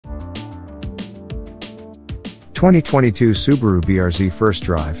2022 Subaru BRZ first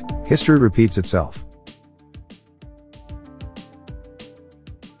drive, history repeats itself.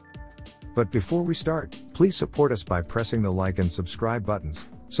 But before we start, please support us by pressing the like and subscribe buttons,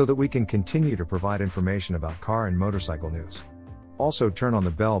 so that we can continue to provide information about car and motorcycle news. Also turn on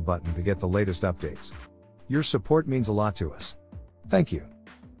the bell button to get the latest updates. Your support means a lot to us. Thank you.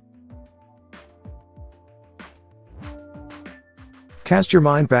 Cast your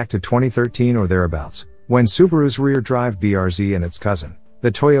mind back to 2013 or thereabouts, when Subaru's rear-drive BRZ and its cousin,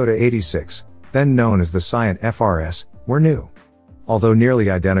 the Toyota 86, then known as the Scion FR-S, were new. Although nearly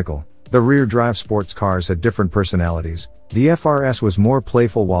identical, the rear-drive sports cars had different personalities. The FR-S was more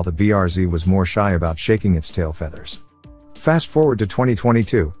playful while the BRZ was more shy about shaking its tail feathers. Fast forward to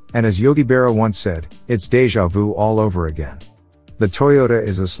 2022, and as Yogi Berra once said, it's déjà vu all over again. The Toyota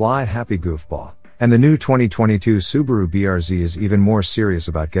is a sly, happy goofball, and the new 2022 Subaru BRZ is even more serious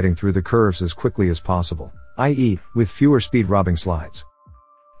about getting through the curves as quickly as possible, i.e., with fewer speed-robbing slides.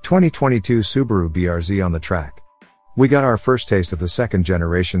 2022 Subaru BRZ on the track. We got our first taste of the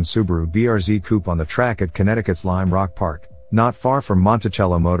second-generation Subaru BRZ coupe on the track at Connecticut's Lime Rock Park, not far from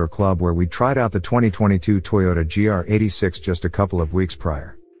Monticello Motor Club, where we tried out the 2022 Toyota GR86 just a couple of weeks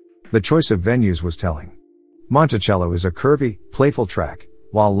prior. The choice of venues was telling. Monticello is a curvy, playful track,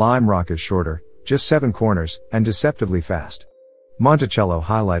 while Lime Rock is shorter, just 7 corners, and deceptively fast. Monticello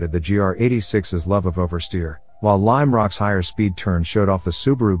highlighted the GR86's love of oversteer, while Lime Rock's higher speed turn showed off the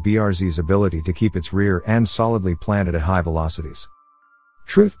Subaru BRZ's ability to keep its rear end solidly planted at high velocities.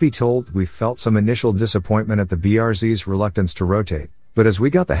 Truth be told, we felt some initial disappointment at the BRZ's reluctance to rotate, but as we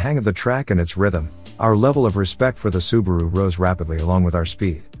got the hang of the track and its rhythm, our level of respect for the Subaru rose rapidly along with our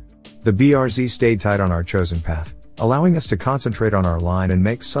speed. The BRZ stayed tight on our chosen path, allowing us to concentrate on our line and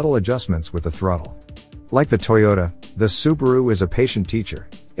make subtle adjustments with the throttle. Like the Toyota, the Subaru is a patient teacher.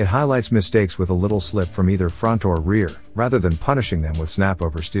 It highlights mistakes with a little slip from either front or rear, rather than punishing them with snap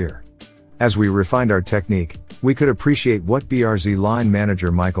oversteer. As we refined our technique, we could appreciate what BRZ line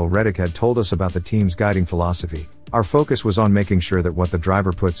manager Michael Reddick had told us about the team's guiding philosophy. Our focus was on making sure that what the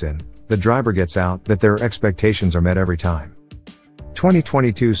driver puts in, the driver gets out, that their expectations are met every time.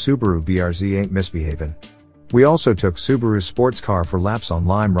 2022 Subaru BRZ ain't misbehavin'. We also took Subaru's sports car for laps on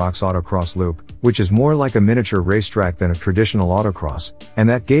Lime Rock's autocross loop, which is more like a miniature racetrack than a traditional autocross, and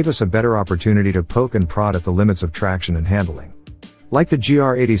that gave us a better opportunity to poke and prod at the limits of traction and handling. Like the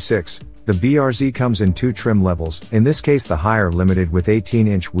GR86, the BRZ comes in 2 trim levels, in this case the higher limited with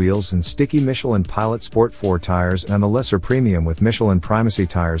 18-inch wheels and sticky Michelin Pilot Sport 4 tires, and the lesser premium with Michelin Primacy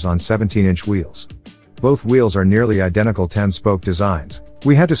tires on 17-inch wheels. Both wheels are nearly identical 10-spoke designs.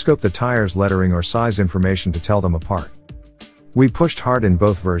 We had to scope the tires' lettering or size information to tell them apart. We pushed hard in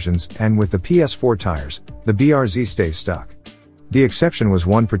both versions, and with the PS4 tires, the BRZ stays stuck. The exception was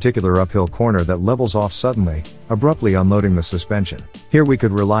one particular uphill corner that levels off suddenly, abruptly unloading the suspension. Here we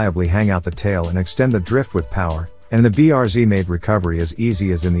could reliably hang out the tail and extend the drift with power, and the BRZ made recovery as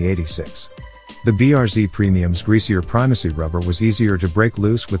easy as in the 86. The BRZ Premium's greasier Primacy rubber was easier to break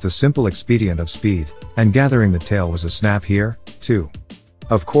loose with the simple expedient of speed, and gathering the tail was a snap here, too.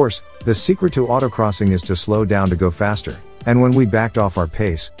 Of course, the secret to autocrossing is to slow down to go faster, and when we backed off our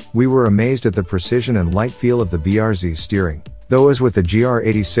pace, we were amazed at the precision and light feel of the BRZ's steering, though as with the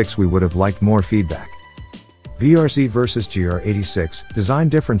GR86 we would have liked more feedback. BRZ versus GR86, design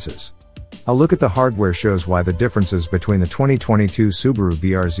differences. A look at the hardware shows why the differences between the 2022 Subaru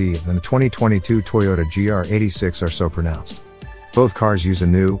BRZ and the 2022 Toyota GR86 are so pronounced. Both cars use a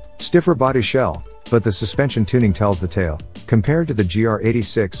new, stiffer body shell, but the suspension tuning tells the tale. Compared to the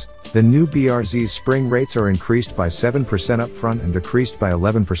GR86, the new BRZ's spring rates are increased by 7% up front and decreased by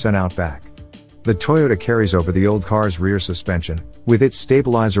 11% out back. The Toyota carries over the old car's rear suspension, with its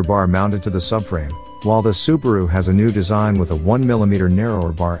stabilizer bar mounted to the subframe, while the Subaru has a new design with a 1mm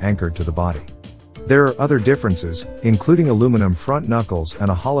narrower bar anchored to the body. There are other differences, including aluminum front knuckles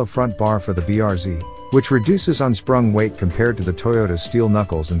and a hollow front bar for the BRZ, which reduces unsprung weight compared to the Toyota's steel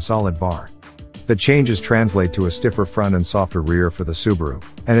knuckles and solid bar. The changes translate to a stiffer front and softer rear for the Subaru,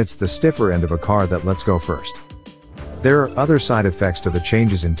 and it's the stiffer end of a car that lets go first. There are other side effects to the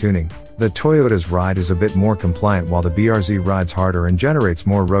changes in tuning. The Toyota's ride is a bit more compliant while the BRZ rides harder and generates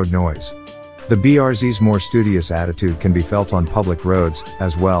more road noise. The BRZ's more studious attitude can be felt on public roads,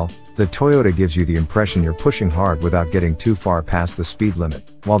 as well. The Toyota gives you the impression you're pushing hard without getting too far past the speed limit,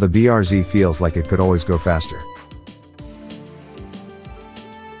 while the BRZ feels like it could always go faster.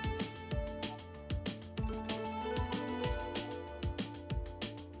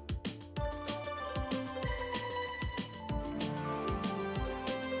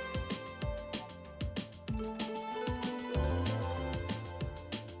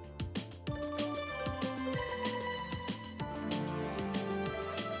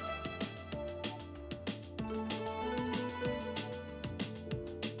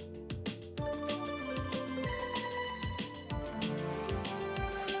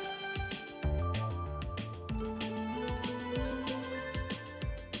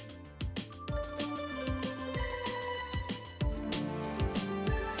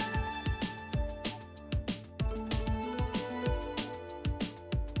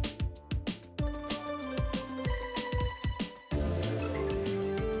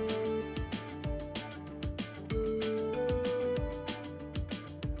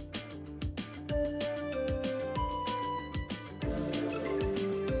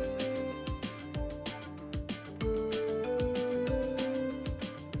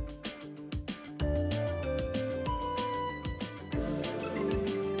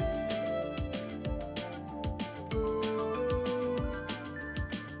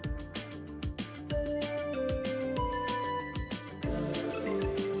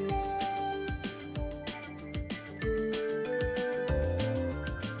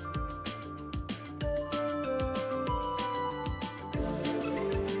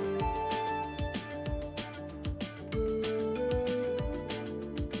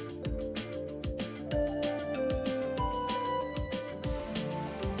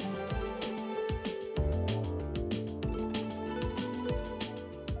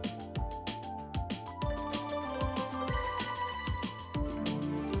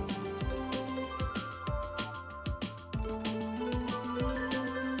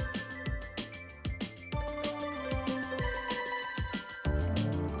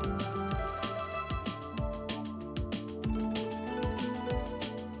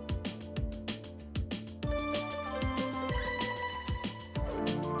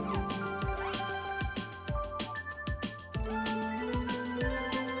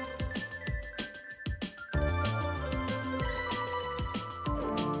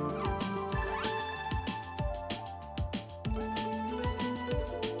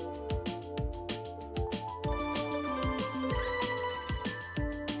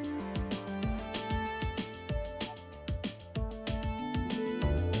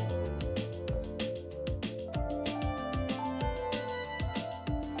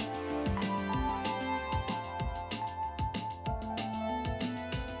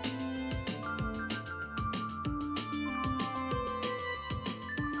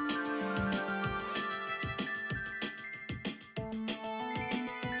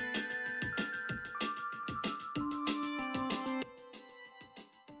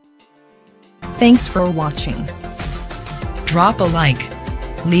 Thanks for watching. Drop a like,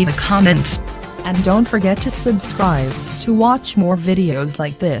 leave a comment, and don't forget to subscribe to watch more videos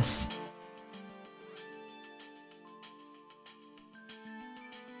like this.